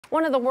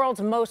One of the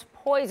world's most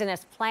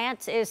poisonous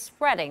plants is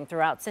spreading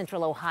throughout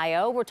central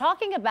Ohio. We're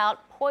talking about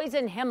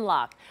poison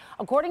hemlock.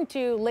 According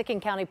to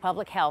Licking County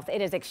Public Health,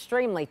 it is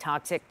extremely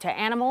toxic to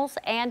animals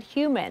and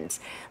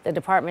humans. The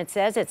department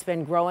says it's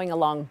been growing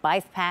along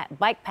bike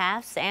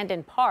paths and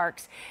in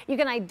parks. You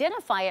can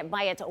identify it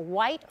by its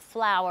white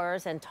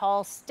flowers and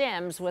tall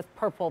stems with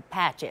purple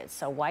patches.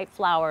 So white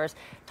flowers,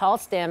 tall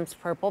stems,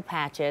 purple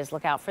patches.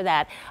 Look out for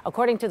that.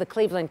 According to the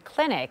Cleveland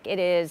Clinic, it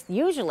is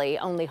usually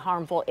only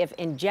harmful if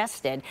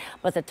ingested,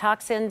 but the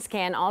toxins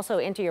can also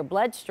enter your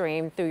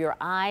bloodstream through your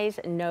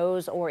eyes,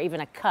 nose, or even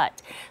a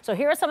cut. So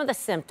here are some of the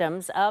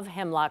symptoms of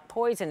hemlock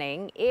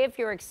poisoning. If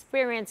you're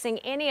experiencing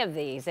any of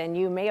these and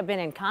you may have been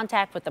in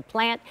contact with the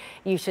plant,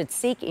 you should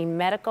seek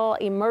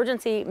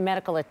emergency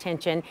medical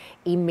attention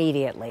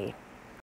immediately.